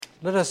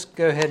Let us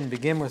go ahead and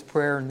begin with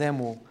prayer, and then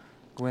we'll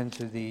go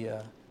into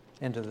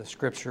the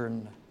Scripture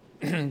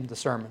and the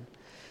sermon.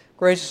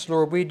 Gracious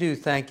Lord, we do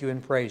thank you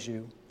and praise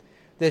you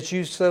that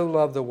you so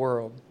love the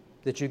world,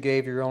 that you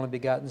gave your only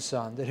begotten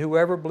Son, that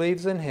whoever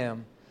believes in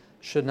him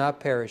should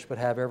not perish but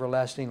have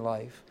everlasting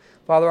life.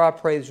 Father, I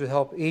pray that you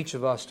help each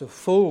of us to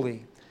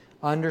fully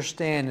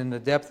understand in the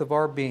depth of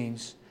our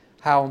beings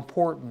how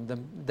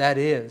important that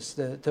is,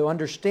 to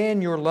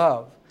understand your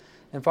love.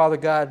 And Father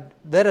God,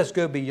 let us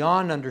go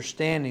beyond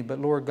understanding, but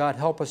Lord God,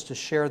 help us to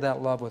share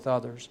that love with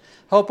others.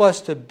 Help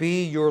us to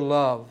be your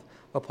love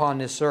upon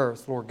this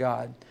earth, Lord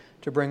God,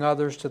 to bring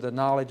others to the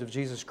knowledge of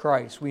Jesus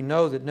Christ. We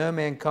know that no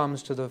man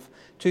comes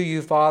to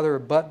you, Father,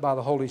 but by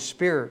the Holy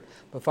Spirit.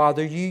 But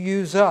Father, you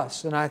use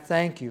us, and I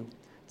thank you.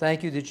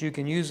 Thank you that you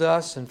can use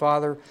us. And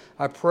Father,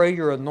 I pray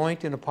your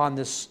anointing upon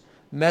this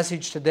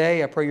message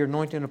today. I pray your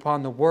anointing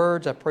upon the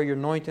words. I pray your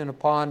anointing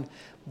upon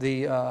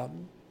the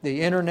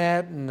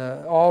internet and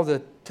all the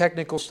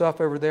technical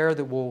stuff over there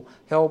that will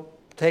help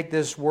take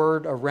this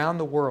word around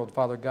the world,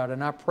 Father God.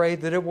 And I pray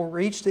that it will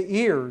reach the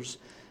ears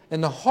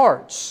and the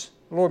hearts,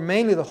 Lord,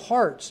 mainly the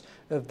hearts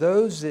of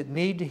those that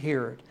need to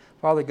hear it.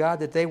 Father God,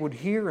 that they would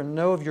hear and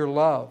know of your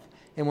love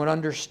and would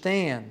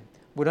understand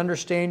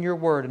your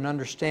word and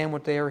understand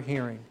what they are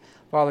hearing.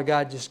 Father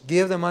God, just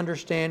give them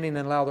understanding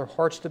and allow their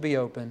hearts to be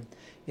open.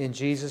 In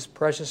Jesus'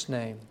 precious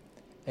name,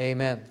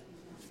 amen.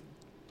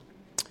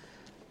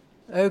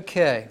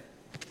 Okay.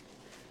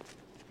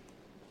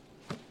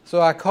 So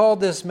I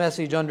called this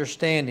message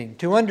Understanding.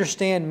 To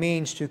understand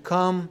means to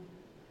come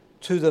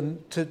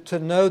to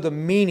know the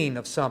meaning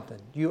of something.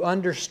 You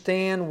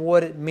understand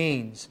what it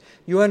means.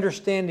 You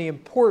understand the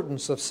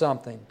importance of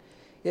something.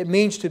 It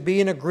means to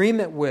be in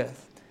agreement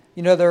with.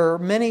 You know, there are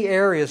many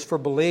areas for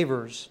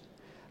believers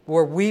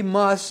where we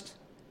must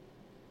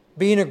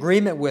be in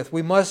agreement with.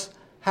 We must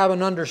have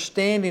an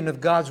understanding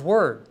of God's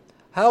Word.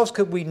 How else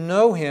could we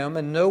know Him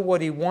and know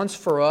what He wants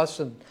for us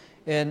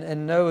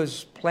and know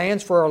His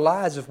plans for our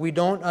lives if we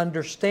don't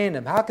understand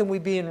Him? How can we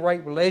be in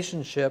right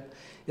relationship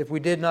if we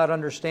did not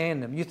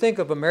understand Him? You think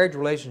of a marriage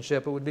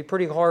relationship, it would be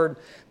pretty hard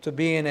to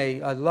be in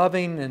a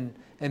loving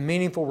and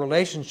meaningful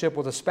relationship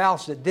with a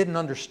spouse that didn't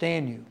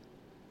understand you.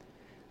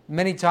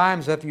 Many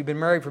times, if you've been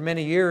married for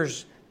many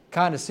years,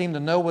 kind of seem to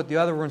know what the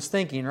other one's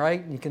thinking,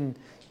 right? You can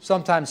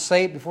sometimes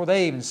say it before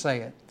they even say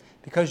it,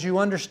 because you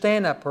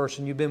understand that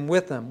person. You've been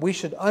with them. We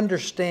should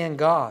understand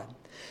God.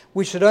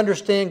 We should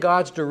understand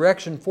God's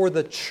direction for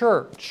the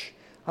church.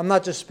 I'm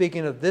not just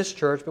speaking of this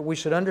church, but we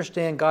should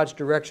understand God's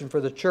direction for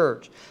the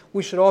church.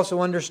 We should also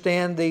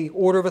understand the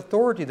order of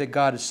authority that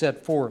God has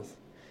set forth,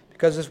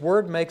 because His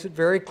Word makes it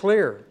very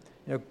clear.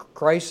 You know,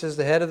 Christ is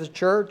the head of the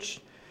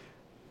church.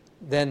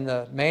 Then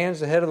the man's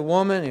the head of the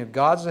woman. You know,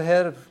 God's the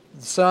head of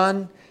the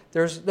Son.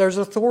 There's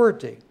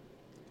authority.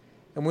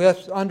 And we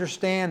have to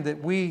understand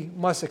that we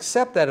must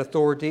accept that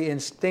authority and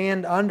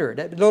stand under it.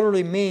 That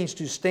literally means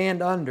to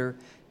stand under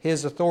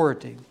His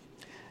authority.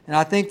 And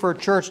I think for a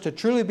church to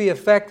truly be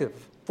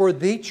effective, for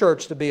the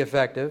church to be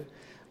effective,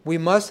 we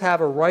must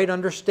have a right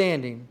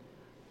understanding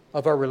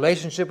of our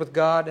relationship with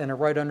God and a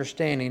right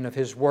understanding of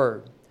His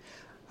Word.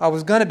 I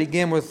was going to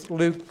begin with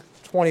Luke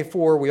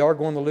 24. We are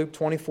going to Luke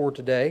 24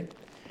 today.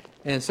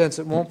 And since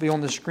it won't be on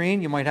the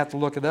screen, you might have to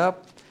look it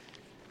up.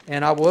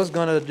 And I was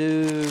going to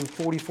do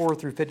 44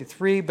 through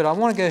 53, but I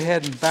want to go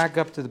ahead and back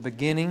up to the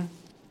beginning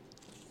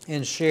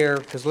and share,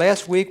 because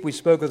last week we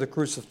spoke of the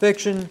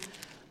crucifixion,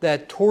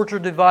 that torture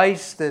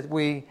device that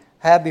we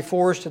have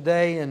before us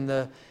today, and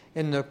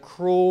the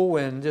cruel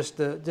and just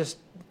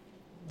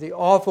the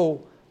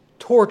awful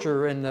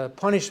torture and the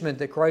punishment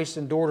that Christ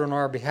endured on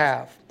our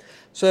behalf.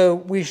 So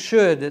we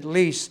should at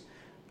least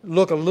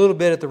look a little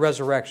bit at the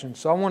resurrection.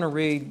 So I want to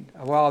read,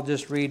 well, I'll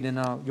just read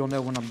and you'll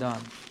know when I'm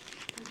done.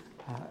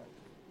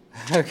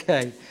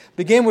 Okay,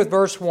 begin with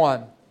verse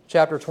 1,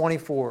 chapter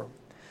 24.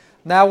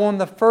 Now on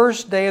the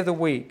first day of the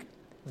week,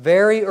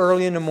 very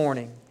early in the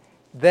morning,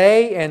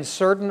 they and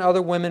certain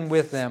other women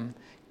with them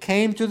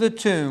came to the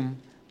tomb,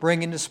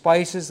 bringing the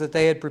spices that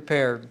they had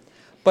prepared.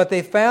 But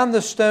they found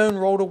the stone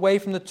rolled away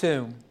from the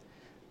tomb.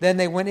 Then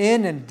they went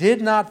in and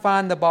did not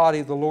find the body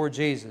of the Lord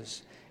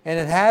Jesus. And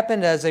it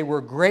happened, as they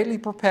were greatly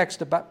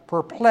perplexed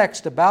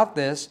about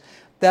this,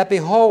 that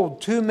behold,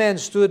 two men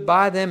stood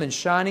by them in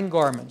shining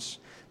garments.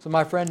 So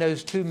my friend,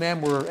 those two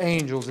men were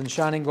angels in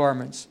shining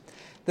garments.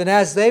 Then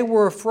as they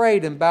were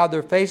afraid and bowed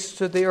their faces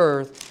to the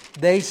earth,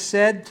 they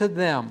said to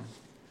them,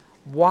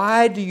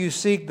 Why do you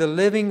seek the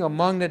living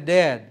among the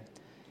dead?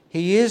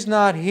 He is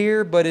not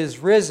here, but is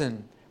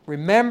risen.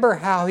 Remember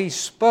how He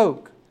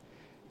spoke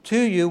to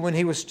you when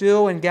He was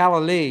still in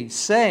Galilee,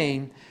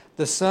 saying,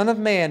 The Son of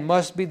Man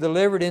must be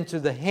delivered into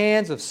the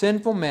hands of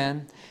sinful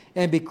men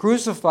and be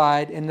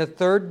crucified, and the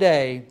third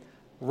day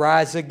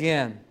rise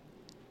again.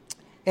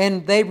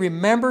 And they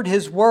remembered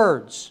His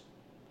words.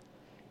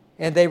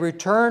 And they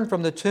returned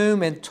from the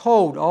tomb and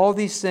told all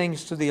these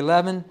things to the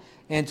 11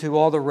 and to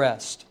all the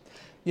rest.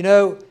 You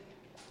know,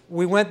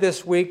 we went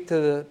this week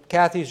to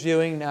Kathy's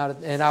viewing,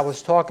 and I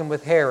was talking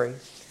with Harry.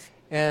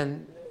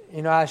 And,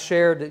 you know, I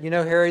shared that, you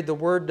know, Harry, the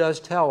Word does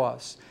tell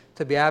us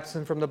to be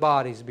absent from the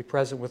body is to be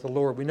present with the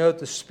Lord. We know that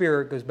the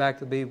spirit goes back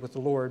to be with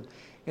the Lord.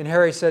 And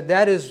Harry said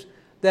that is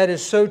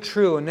so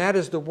true, and that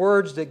is the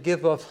words that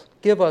give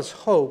us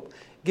hope,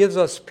 gives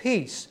us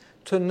peace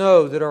to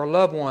know that our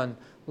loved one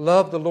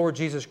loved the Lord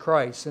Jesus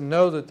Christ and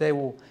know that they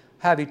will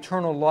have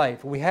eternal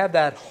life. We have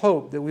that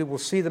hope that we will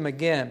see them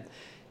again.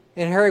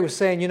 And Harry was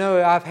saying,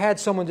 I've had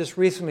someone just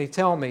recently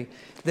tell me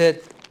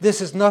that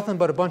this is nothing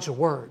but a bunch of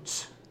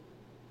words.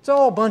 It's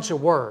all a bunch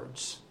of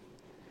words.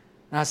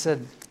 And I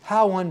said,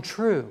 how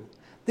untrue.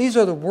 These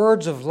are the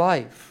words of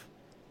life.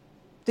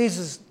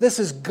 This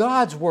is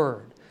God's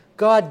Word.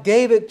 God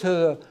gave it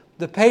to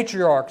the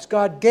patriarchs.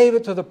 God gave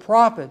it to the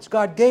prophets.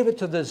 God gave it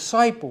to the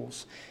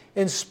disciples.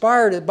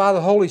 Inspired it by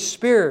the Holy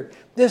Spirit.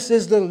 This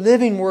is the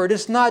living Word.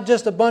 It's not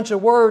just a bunch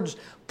of words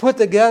put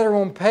together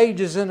on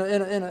pages in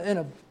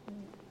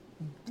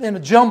a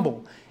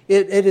jumble.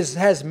 It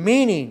has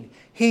meaning.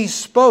 He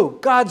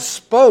spoke. God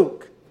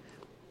spoke.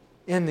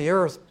 In the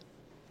earth,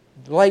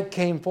 light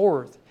came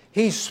forth.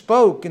 He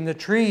spoke and the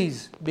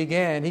trees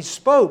began. He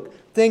spoke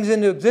things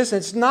into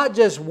existence. It's not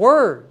just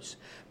words.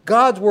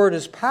 God's Word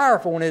is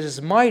powerful and it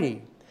is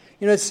mighty.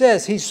 It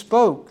says He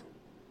spoke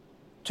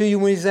to you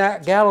when He's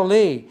at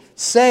Galilee,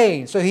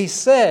 saying, so He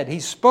said, He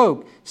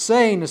spoke,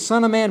 saying, the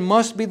Son of Man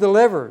must be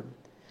delivered.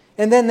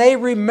 And then they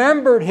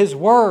remembered His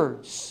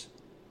words.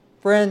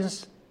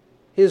 Friends,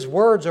 His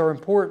words are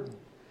important.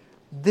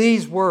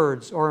 These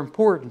words are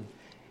important.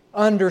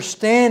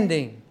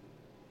 Understanding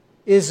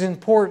is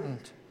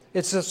important.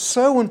 It's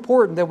so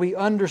important that we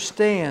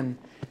understand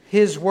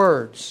His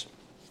words.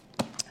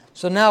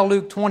 So now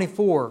Luke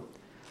 24,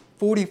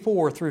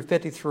 44 through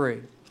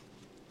 53.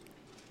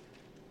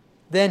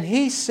 Then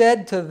He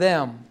said to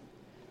them,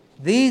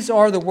 these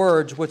are the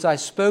words which I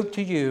spoke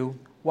to you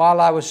while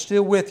I was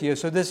still with you.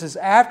 So this is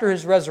after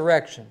His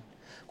resurrection.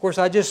 Of course,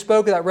 I just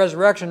spoke of that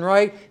resurrection,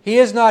 right? He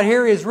is not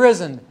here, He is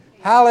risen.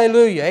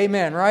 Hallelujah.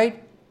 Amen,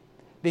 right?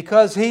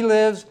 Because He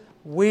lives,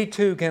 we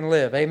too can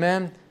live.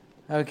 Amen?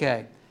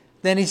 Okay.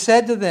 Then He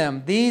said to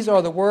them, these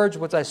are the words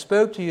which I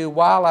spoke to you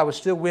while I was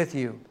still with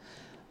you,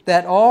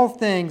 that all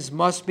things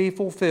must be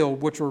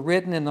fulfilled which were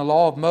written in the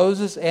law of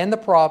Moses and the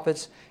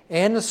prophets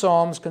and the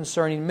Psalms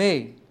concerning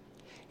me.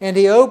 And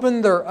He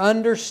opened their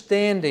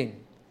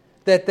understanding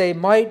that they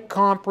might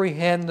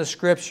comprehend the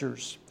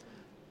Scriptures.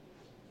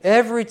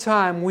 Every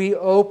time we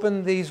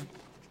open these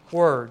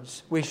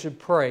words, we should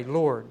pray,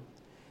 Lord,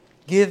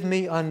 give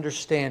me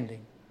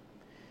understanding.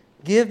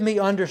 Give me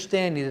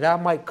understanding that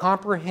I might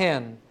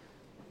comprehend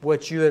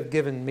what you have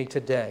given me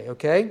today.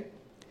 Okay?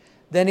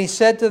 Then He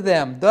said to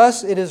them,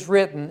 thus it is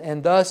written,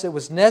 and thus it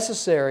was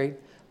necessary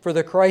for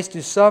the Christ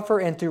to suffer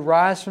and to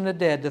rise from the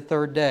dead the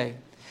third day,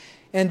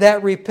 and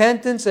that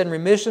repentance and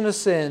remission of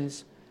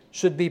sins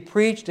should be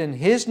preached in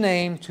His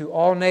name to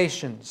all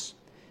nations,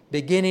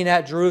 beginning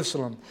at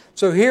Jerusalem.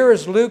 So here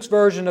is Luke's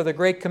version of the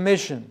Great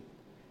Commission,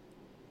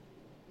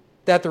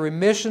 that the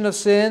remission of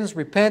sins,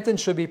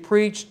 repentance, should be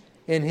preached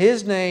in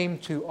His name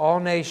to all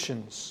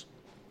nations.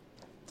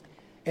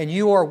 And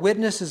you are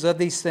witnesses of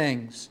these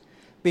things.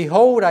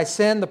 Behold, I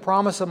send the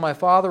promise of my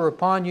Father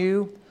upon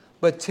you,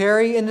 but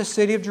tarry in the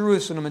city of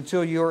Jerusalem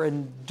until you are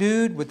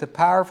endued with the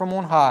power from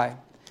on high.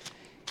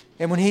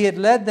 And when He had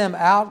led them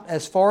out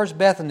as far as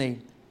Bethany,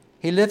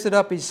 He lifted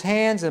up His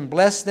hands and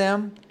blessed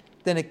them.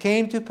 Then it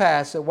came to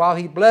pass that while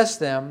He blessed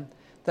them,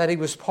 that He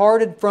was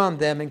parted from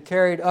them and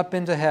carried up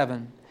into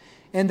heaven.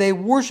 And they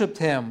worshipped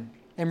Him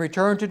and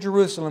returned to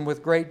Jerusalem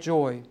with great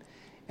joy,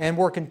 and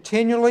were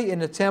continually in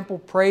the temple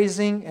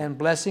praising and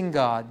blessing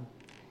God.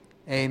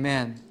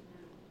 Amen.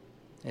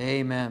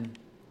 Amen.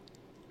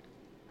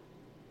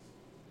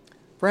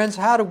 Friends,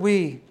 how do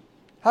we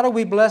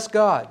bless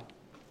God?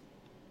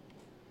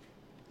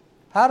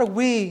 How do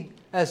we,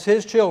 as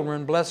His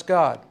children, bless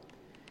God?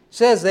 It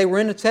says they were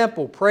in the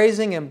temple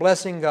praising and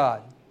blessing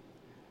God.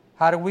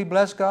 How do we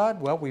bless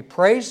God? Well, we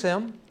praise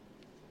Him.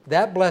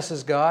 That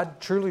blesses God,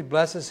 truly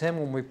blesses Him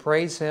when we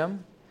praise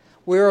Him.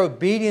 We are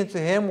obedient to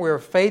Him. We are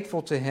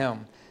faithful to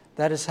Him.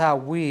 That is how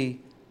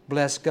we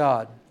bless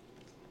God.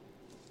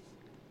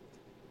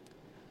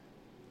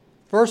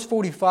 Verse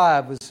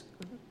 45 was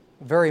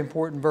a very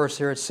important verse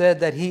here. It said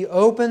that He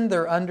opened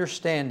their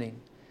understanding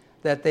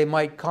that they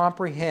might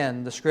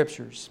comprehend the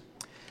Scriptures.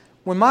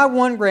 When my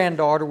one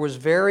granddaughter was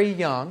very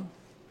young,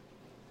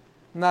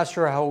 I'm not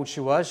sure how old she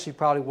was. She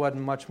probably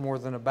wasn't much more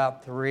than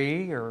about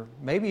 3 or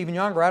maybe even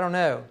younger. I don't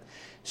know.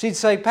 She'd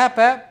say,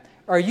 Pap,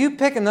 are you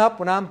picking up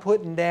what I'm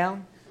putting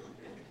down?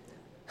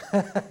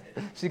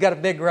 She's got a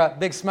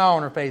big smile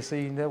on her face so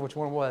you know which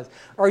one it was.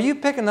 Are you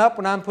picking up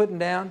what I'm putting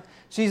down?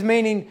 She's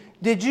meaning,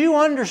 did you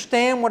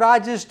understand what I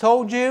just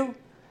told you?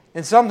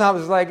 And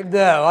sometimes it's like,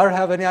 no, I don't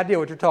have any idea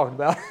what you're talking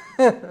about.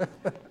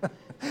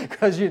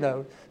 Because,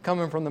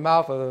 coming from the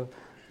mouth of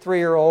a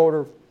 3-year-old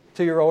or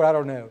 2-year-old, I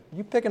don't know.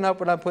 You picking up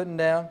what I'm putting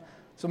down?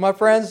 So my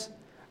friends,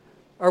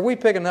 are we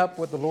picking up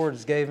what the Lord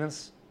has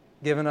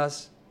given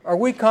us? Are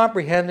we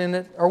comprehending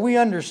it? Are we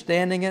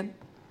understanding it?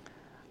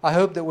 I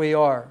hope that we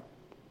are.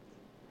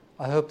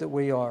 I hope that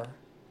we are.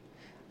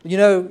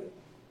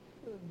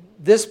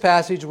 This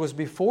passage was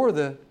before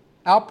the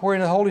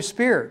outpouring of the Holy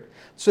Spirit.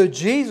 So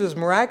Jesus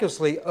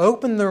miraculously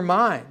opened their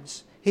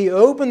minds. He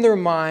opened their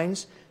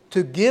minds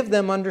to give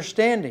them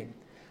understanding.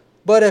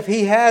 But if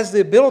He has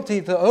the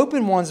ability to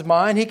open one's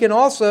mind, He can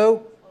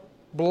also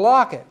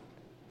block it.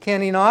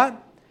 Can He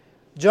not?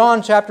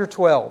 John chapter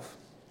 12.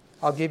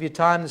 I'll give you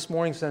time this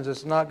morning since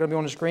it's not going to be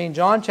on the screen.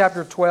 John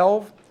chapter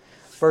 12,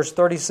 verse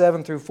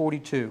 37 through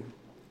 42.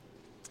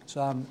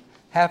 So I'm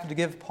happy to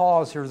give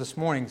pause here this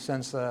morning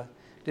since I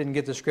didn't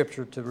get the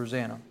scripture to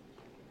Rosanna.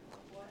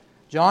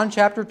 John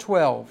chapter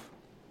 12,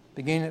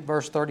 beginning at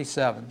verse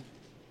 37.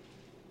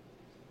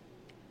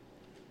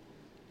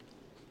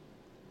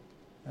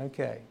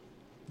 Okay.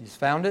 You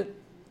found it?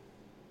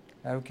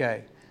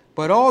 Okay.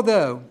 But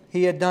although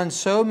He had done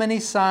so many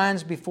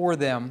signs before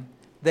them,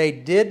 they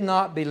did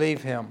not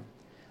believe Him,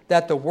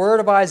 that the word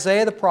of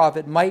Isaiah the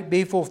prophet might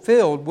be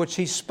fulfilled, which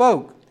he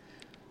spoke.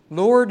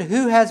 Lord,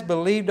 who has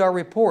believed our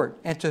report,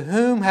 and to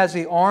whom has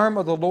the arm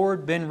of the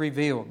Lord been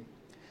revealed?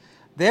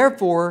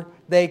 Therefore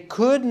they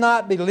could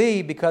not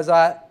believe, because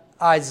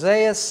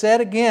Isaiah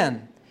said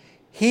again,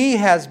 He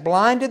has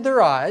blinded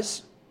their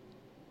eyes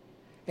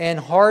and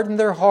hardened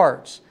their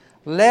hearts,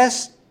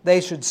 lest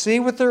they should see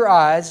with their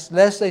eyes,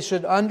 lest they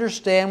should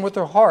understand with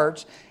their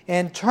hearts,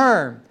 and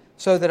turn,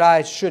 so that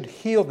I should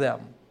heal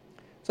them.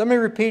 So let me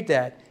repeat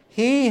that.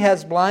 He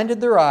has blinded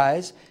their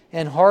eyes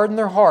and hardened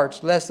their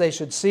hearts, lest they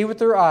should see with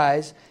their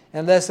eyes,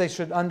 and lest they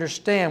should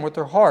understand with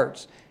their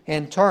hearts,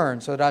 and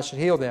turn, so that I should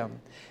heal them.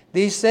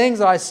 These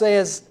things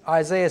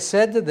Isaiah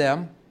said to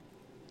them,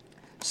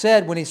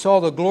 said when he saw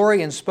the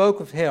glory and spoke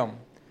of Him.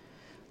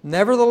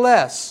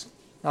 Nevertheless,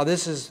 now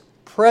this is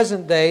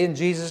present day in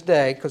Jesus'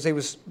 day, because he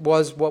was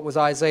what was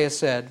Isaiah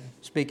said,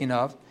 speaking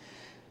of.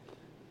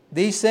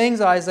 These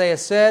things Isaiah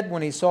said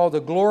when he saw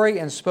the glory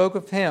and spoke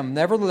of Him.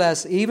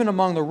 Nevertheless, even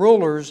among the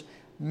rulers,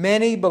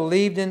 many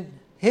believed in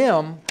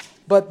Him,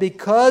 but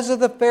because of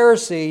the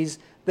Pharisees,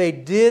 they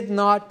did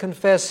not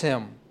confess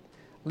Him,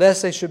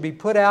 lest they should be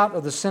put out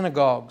of the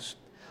synagogues.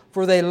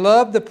 For they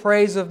loved the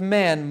praise of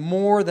men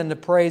more than the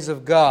praise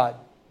of God.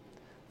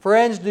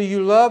 Friends, do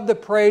you love the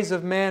praise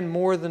of men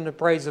more than the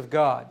praise of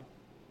God?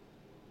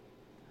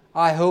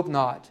 I hope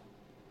not.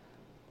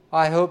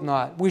 I hope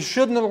not. We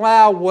shouldn't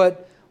allow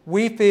what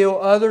we feel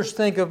others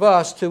think of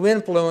us to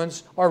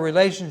influence our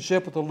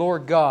relationship with the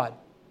Lord God.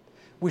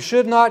 We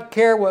should not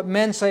care what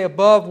men say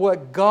above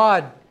what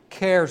God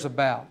cares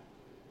about.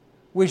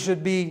 We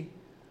should be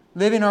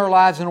living our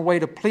lives in a way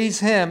to please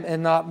Him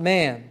and not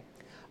man.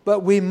 But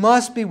we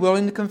must be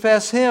willing to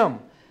confess Him.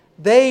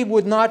 They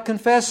would not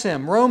confess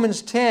Him.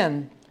 Romans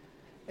 10,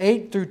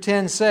 8 through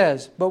 10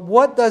 says, but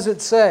what does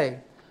it say?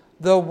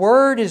 The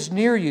word is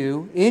near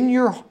you,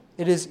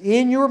 it is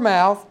in your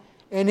mouth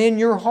and in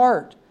your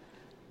heart.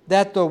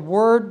 That's the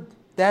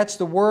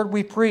word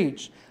we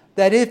preach.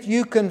 That if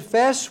you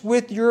confess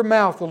with your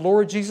mouth the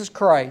Lord Jesus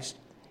Christ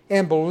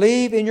and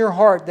believe in your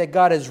heart that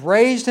God has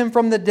raised Him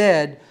from the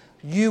dead,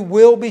 you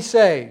will be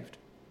saved.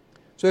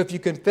 So if you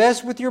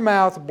confess with your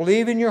mouth,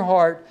 believe in your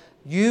heart,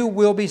 you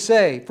will be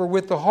saved. For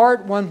with the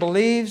heart one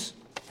believes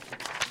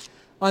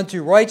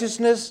unto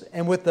righteousness,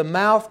 and with the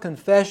mouth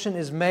confession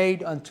is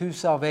made unto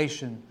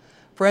salvation.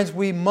 Friends,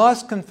 we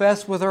must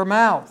confess with our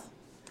mouth.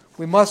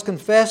 We must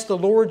confess the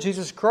Lord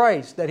Jesus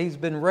Christ, that He's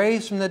been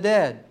raised from the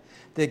dead,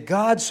 that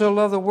God so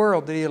loved the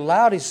world that He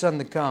allowed His Son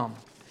to come.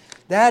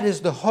 That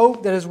is the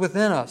hope that is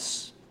within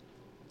us.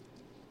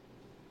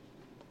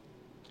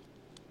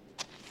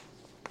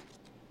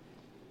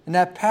 In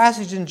that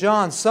passage in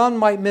John, some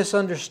might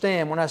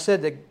misunderstand when I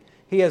said that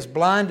He has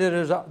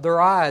blinded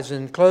their eyes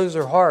and closed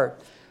their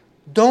heart.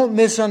 Don't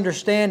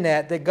misunderstand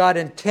that God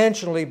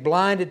intentionally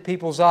blinded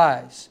people's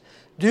eyes.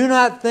 Do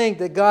not think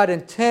that God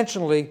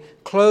intentionally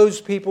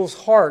closed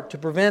people's heart to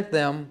prevent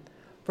them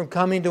from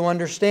coming to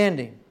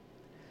understanding.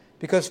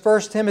 Because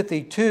 1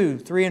 Timothy 2,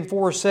 3 and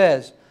 4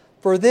 says,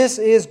 for this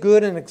is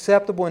good and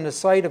acceptable in the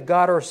sight of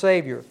God our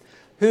Savior,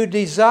 who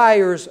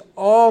desires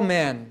all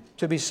men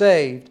to be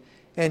saved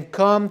and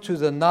come to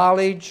the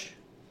knowledge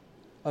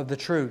of the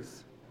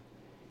truth.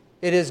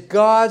 It is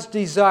God's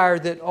desire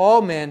that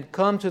all men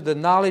come to the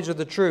knowledge of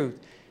the truth.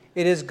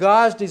 It is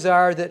God's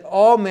desire that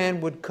all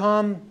men would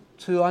come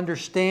to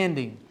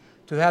understanding,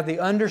 to have the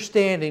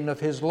understanding of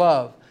His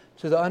love,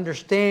 to the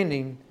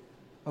understanding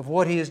of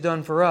what He has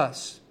done for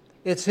us.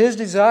 It's His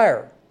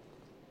desire.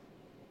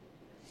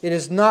 It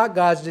is not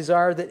God's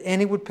desire that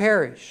any would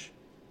perish,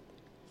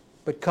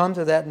 but come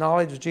to that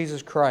knowledge of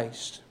Jesus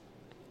Christ.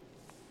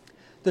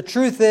 The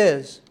truth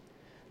is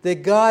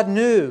that God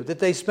knew that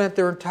they spent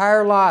their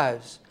entire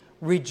lives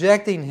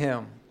rejecting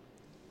Him.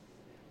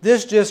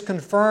 This just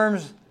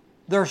confirms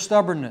their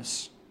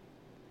stubbornness,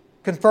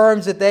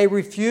 confirms that they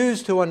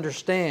refused to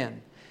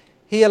understand.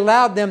 He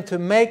allowed them to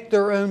make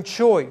their own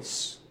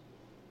choice.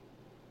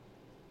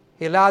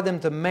 He allowed them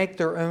to make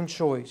their own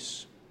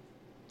choice.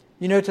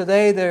 You know,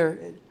 today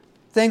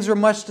things are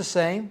much the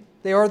same.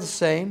 They are the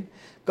same.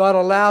 God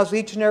allows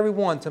each and every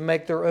one to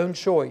make their own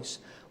choice,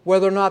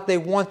 whether or not they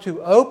want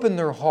to open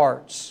their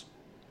hearts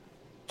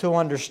to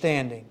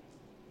understanding.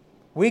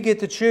 We get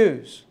to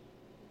choose.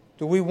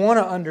 Do we want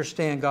to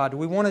understand God? Do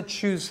we want to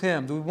choose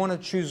Him? Do we want to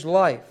choose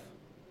life?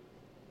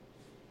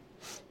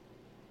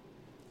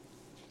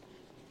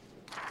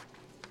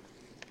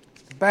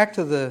 Back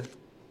to the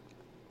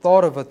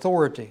thought of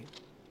authority.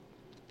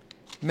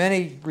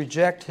 Many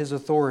reject His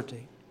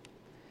authority.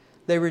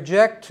 They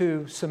reject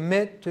to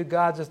submit to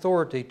God's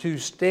authority, to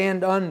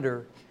stand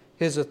under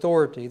His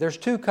authority. There's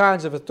two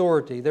kinds of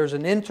authority. There's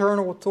an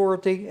internal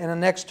authority and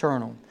an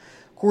external.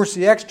 Of course,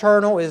 the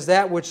external is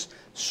that which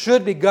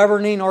should be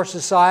governing our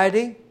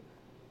society.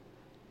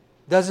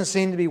 Doesn't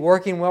seem to be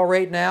working well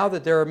right now,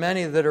 that there are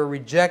many that are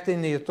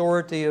rejecting the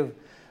authority of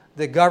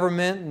the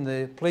government and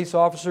the police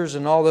officers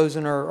and all those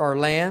in our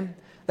land.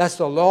 That's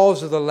the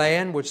laws of the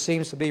land, which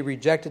seems to be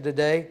rejected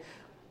today.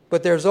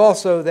 But there's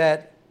also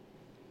that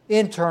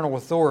internal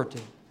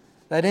authority.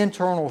 That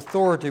internal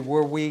authority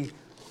where we,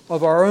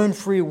 of our own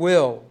free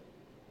will,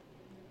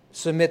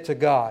 submit to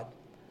God,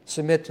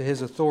 submit to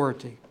His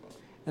authority,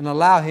 and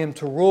allow Him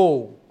to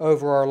rule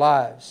over our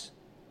lives.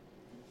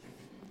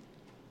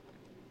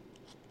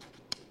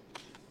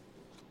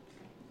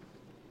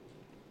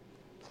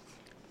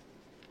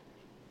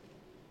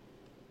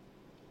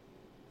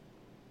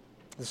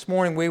 This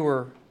morning we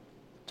were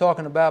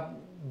talking about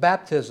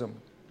baptism.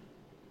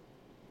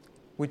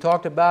 We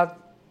talked about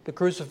the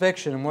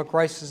crucifixion and what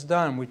Christ has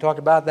done. We talked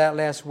about that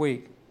last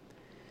week.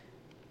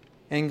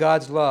 And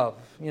God's love.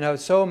 You know,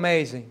 it's so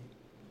amazing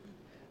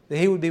that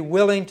He would be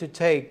willing to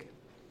take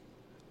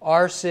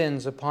our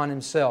sins upon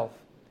Himself.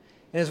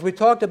 And as we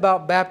talked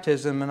about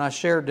baptism, and I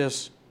shared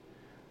this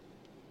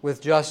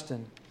with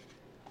Justin,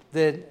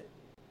 that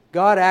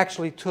God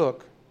actually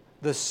took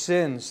the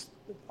sins,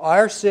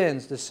 our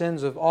sins, the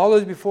sins of all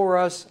those before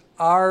us,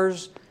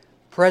 ours,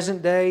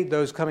 present day,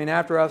 those coming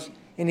after us,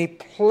 and He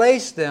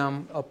placed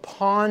them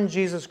upon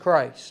Jesus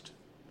Christ.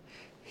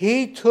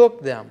 He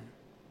took them.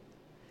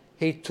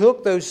 He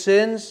took those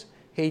sins,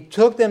 He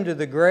took them to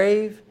the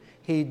grave,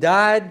 He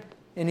died,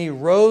 and He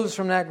rose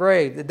from that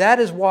grave. That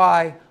is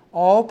why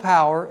all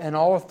power and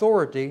all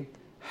authority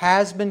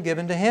has been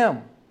given to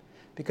Him,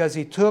 because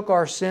He took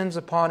our sins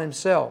upon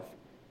Himself.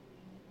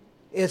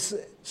 It's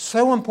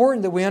so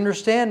important that we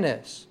understand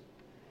this.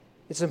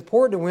 It's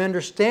important that we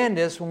understand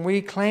this when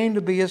we claim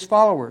to be His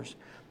followers.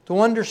 To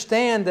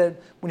understand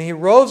that when He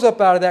rose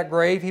up out of that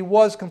grave, He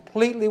was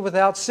completely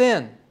without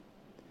sin.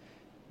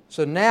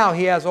 So now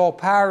He has all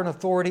power and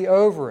authority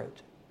over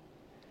it.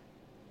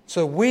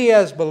 So we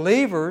as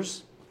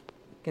believers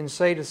can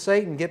say to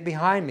Satan, "Get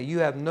behind me. You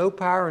have no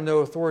power and no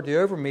authority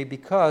over me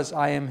because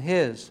I am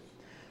His."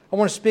 I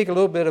want to speak a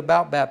little bit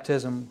about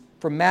baptism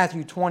from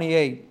Matthew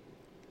 28,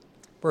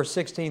 verse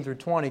 16 through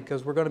 20,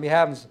 because we're going to be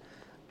having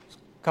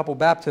a couple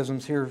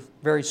baptisms here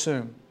very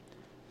soon.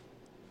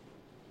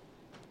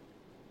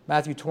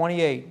 Matthew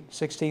 28,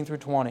 16 through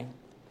 20.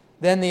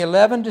 Then the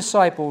 11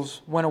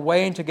 disciples went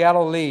away into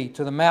Galilee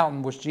to the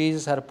mountain which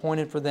Jesus had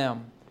appointed for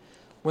them.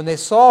 When they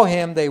saw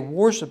Him, they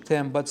worshipped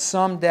Him, but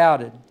some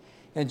doubted.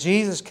 And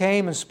Jesus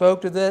came and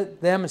spoke to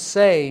them,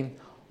 saying,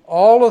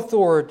 "All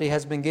authority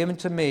has been given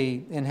to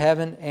me in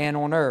heaven and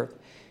on earth."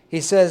 He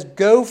says,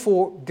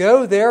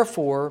 Go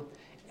therefore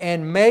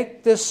and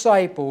make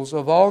disciples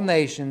of all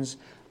nations,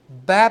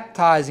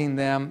 baptizing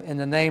them in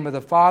the name of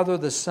the Father,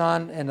 the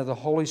Son, and of the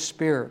Holy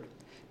Spirit,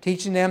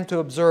 teaching them to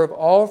observe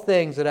all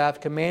things that I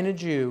have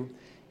commanded you.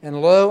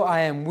 And lo, I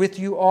am with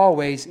you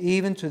always,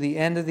 even to the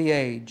end of the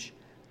age.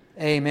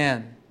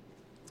 Amen.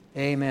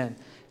 Amen.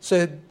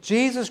 So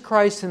Jesus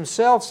Christ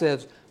Himself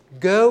says,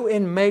 go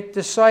and make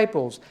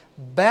disciples,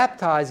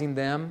 baptizing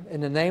them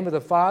in the name of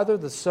the Father,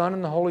 the Son,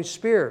 and the Holy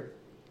Spirit.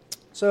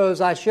 So as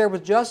I shared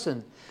with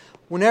Justin,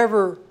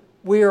 whenever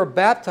we are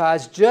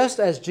baptized, just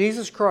as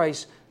Jesus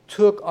Christ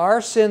took our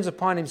sins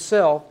upon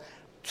Himself,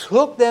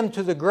 took them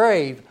to the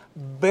grave,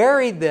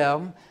 buried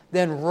them,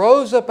 then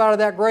rose up out of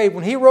that grave.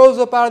 When He rose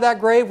up out of that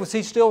grave, was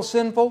He still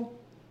sinful?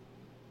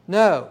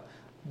 No.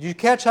 Did you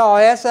catch how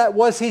I asked that?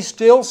 Was He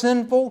still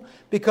sinful?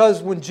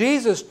 Because when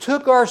Jesus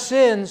took our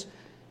sins,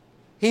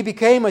 He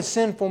became a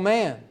sinful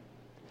man.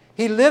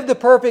 He lived a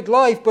perfect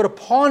life, but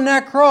upon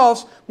that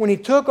cross, when He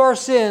took our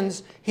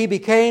sins, He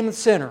became a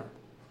sinner.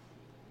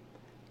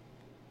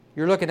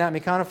 You're looking at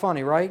me kind of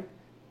funny, right?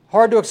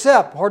 Hard to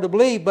accept, hard to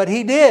believe, but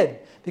He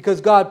did.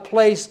 Because God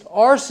placed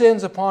our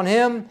sins upon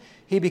Him.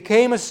 He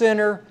became a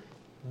sinner,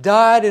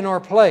 died in our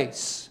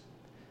place.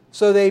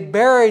 So they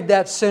buried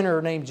that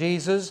sinner named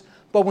Jesus.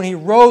 But when He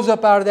rose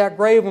up out of that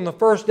grave on the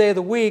first day of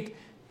the week,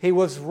 He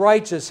was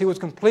righteous. He was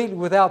completely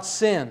without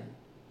sin.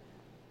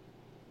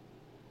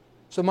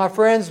 So my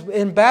friends,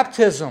 in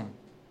baptism,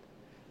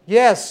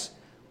 yes,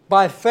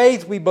 by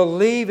faith we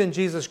believe in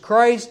Jesus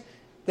Christ,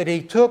 that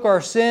He took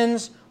our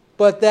sins,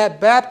 but that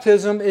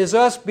baptism is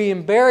us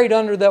being buried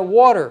under that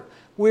water.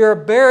 We are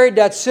buried,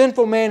 that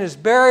sinful man is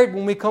buried.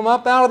 When we come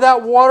up out of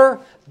that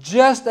water,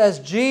 just as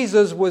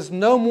Jesus was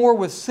no more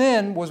with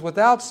sin, was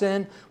without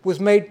sin, was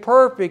made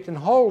perfect and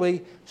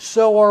holy,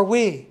 so are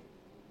we.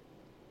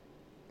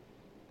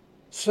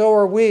 So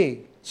are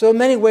we. So in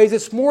many ways,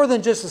 it's more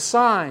than just a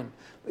sign.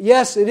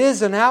 Yes, it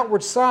is an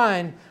outward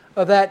sign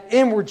of that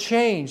inward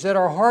change, that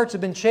our hearts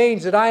have been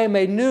changed, that I am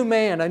a new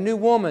man, a new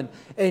woman,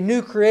 a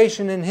new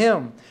creation in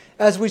Him.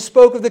 As we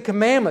spoke of the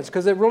commandments,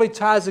 because it really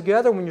ties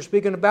together when you're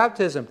speaking of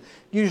baptism.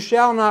 You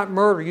shall not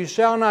murder, you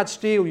shall not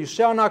steal, you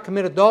shall not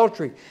commit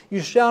adultery,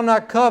 you shall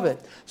not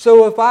covet.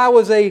 So if I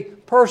was a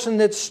person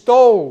that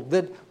stole,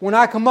 that when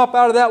I come up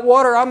out of that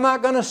water, I'm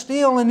not going to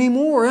steal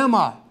anymore, am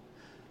I?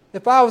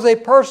 If I was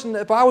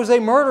a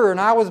murderer and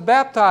I was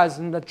baptized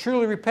and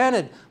truly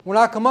repented, when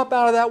I come up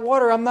out of that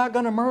water, I'm not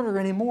going to murder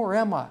anymore,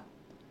 am I?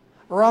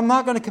 Or I'm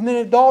not going to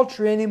commit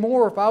adultery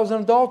anymore if I was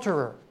an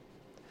adulterer.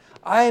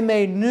 I am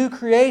a new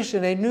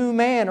creation, a new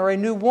man or a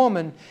new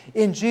woman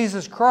in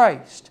Jesus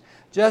Christ.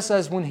 Just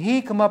as when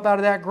He come up out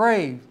of that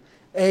grave,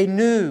 a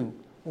new,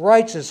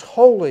 righteous,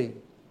 holy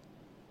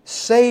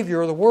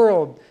Savior of the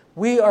world,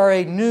 we are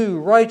a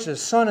new,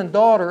 righteous son and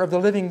daughter of the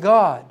living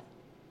God.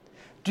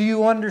 Do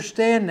you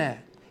understand that?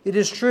 It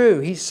is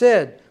true. He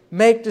said,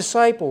 make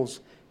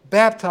disciples,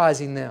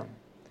 baptizing them.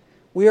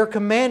 We are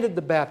commanded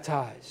to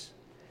baptize.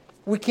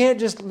 We can't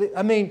just,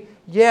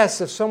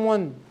 yes, if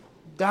someone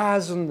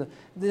dies and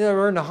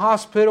they're in the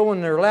hospital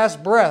in their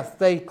last breath,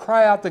 they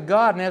cry out to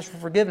God and ask for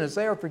forgiveness.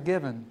 They are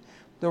forgiven.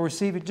 They'll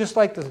receive it just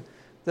like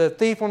the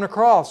thief on the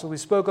cross that we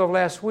spoke of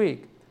last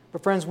week.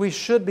 But friends, we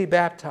should be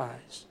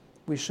baptized.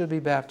 We should be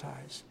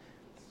baptized.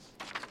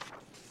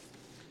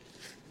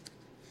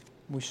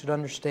 We should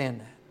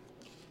understand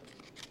that.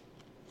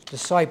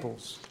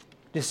 Disciples.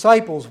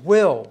 Disciples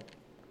will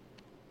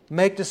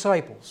make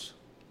disciples.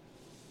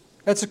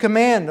 That's a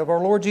command of our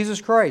Lord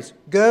Jesus Christ.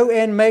 Go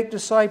and make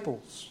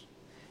disciples.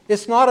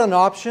 It's not an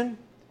option.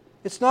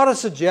 It's not a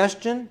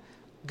suggestion.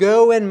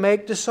 Go and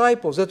make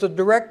disciples. It's a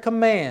direct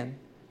command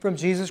from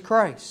Jesus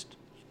Christ.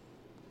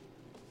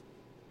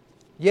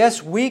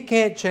 Yes, we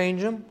can't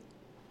change them,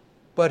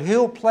 but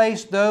He'll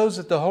place those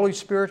that the Holy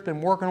Spirit's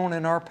been working on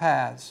in our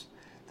paths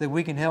that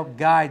we can help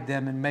guide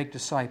them and make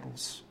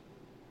disciples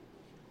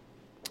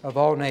of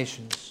all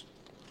nations.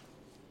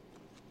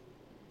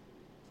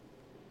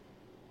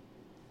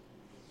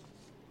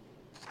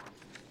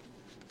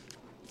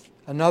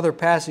 Another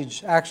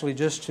passage, actually,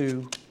 just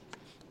to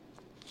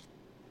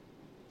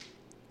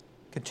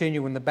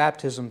continue in the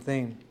baptism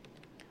theme.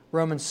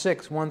 Romans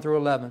 6, 1 through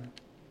 11.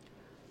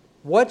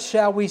 What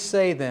shall we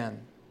say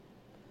then?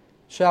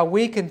 Shall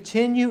we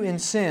continue in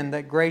sin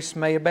that grace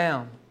may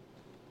abound?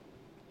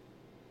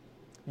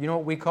 You know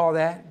what we call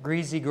that?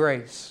 Greasy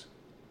grace.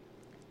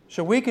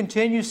 Shall we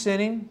continue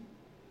sinning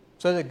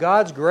so that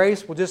God's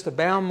grace will just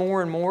abound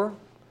more and more?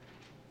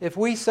 If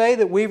we say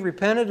that we've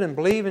repented and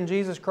believe in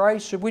Jesus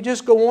Christ, should we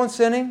just go on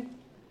sinning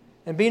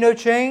and be no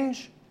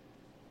change?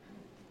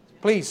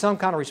 Please, some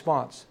kind of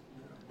response.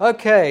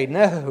 Okay,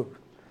 no.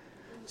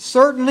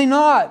 Certainly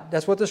not.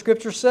 That's what the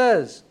Scripture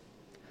says.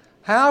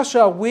 How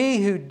shall we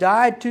who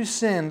died to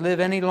sin live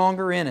any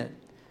longer in it?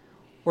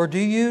 Or do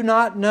you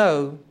not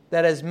know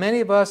that as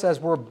many of us as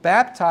were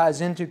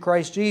baptized into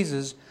Christ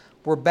Jesus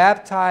were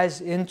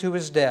baptized into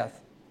His death?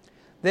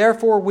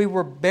 Therefore we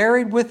were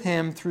buried with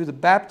Him through the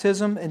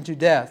baptism into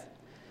death,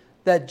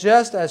 that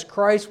just as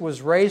Christ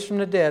was raised from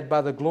the dead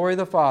by the glory of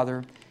the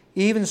Father,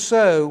 even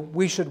so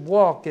we should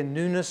walk in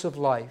newness of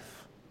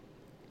life.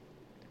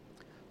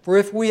 For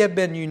if we have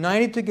been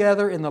united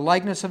together in the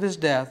likeness of His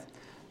death,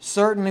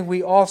 certainly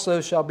we also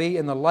shall be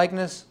in the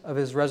likeness of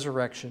His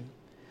resurrection.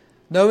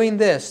 Knowing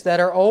this, that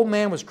our old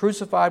man was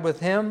crucified with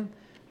Him,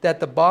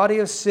 that the body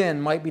of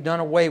sin might be done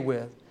away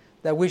with,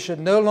 that we should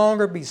no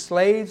longer be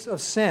slaves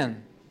of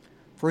sin.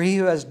 For he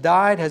who has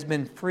died has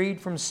been freed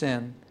from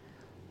sin.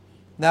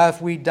 Now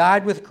if we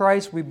died with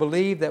Christ, we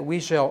believe that we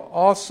shall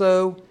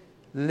also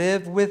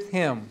live with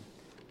Him,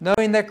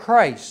 knowing that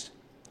Christ,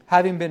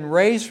 having been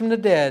raised from the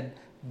dead,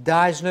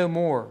 dies no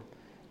more.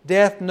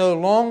 Death no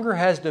longer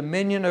has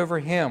dominion over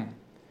Him.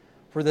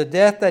 For the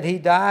death that He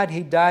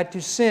died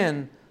to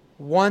sin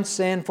once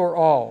and for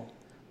all.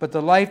 But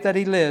the life that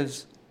He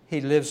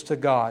lives to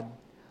God.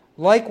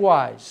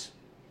 Likewise,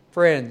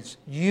 friends,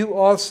 you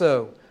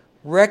also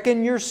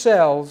reckon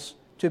yourselves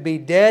to be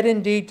dead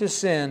indeed to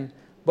sin,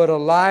 but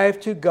alive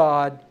to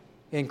God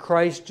in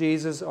Christ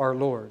Jesus our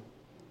Lord.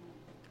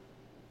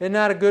 Isn't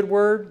that a good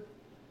word?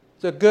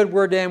 It's a good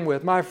word to end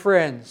with. My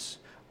friends,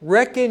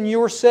 reckon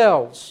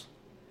yourselves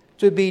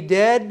to be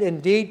dead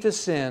indeed to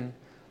sin,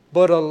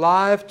 but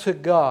alive to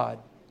God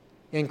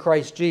in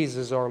Christ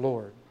Jesus our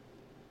Lord.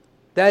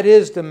 That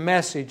is the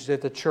message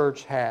that the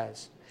church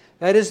has.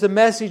 That is the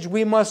message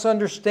we must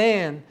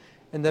understand,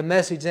 and the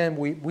message then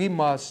we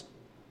must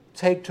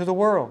take to the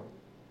world.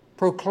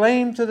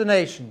 Proclaim to the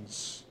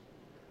nations.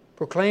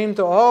 Proclaim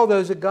to all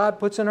those that God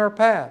puts in our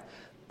path.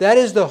 That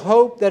is the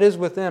hope that is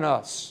within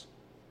us.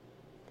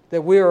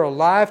 That we are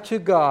alive to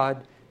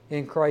God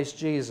in Christ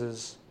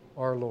Jesus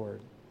our Lord.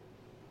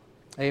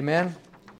 Amen.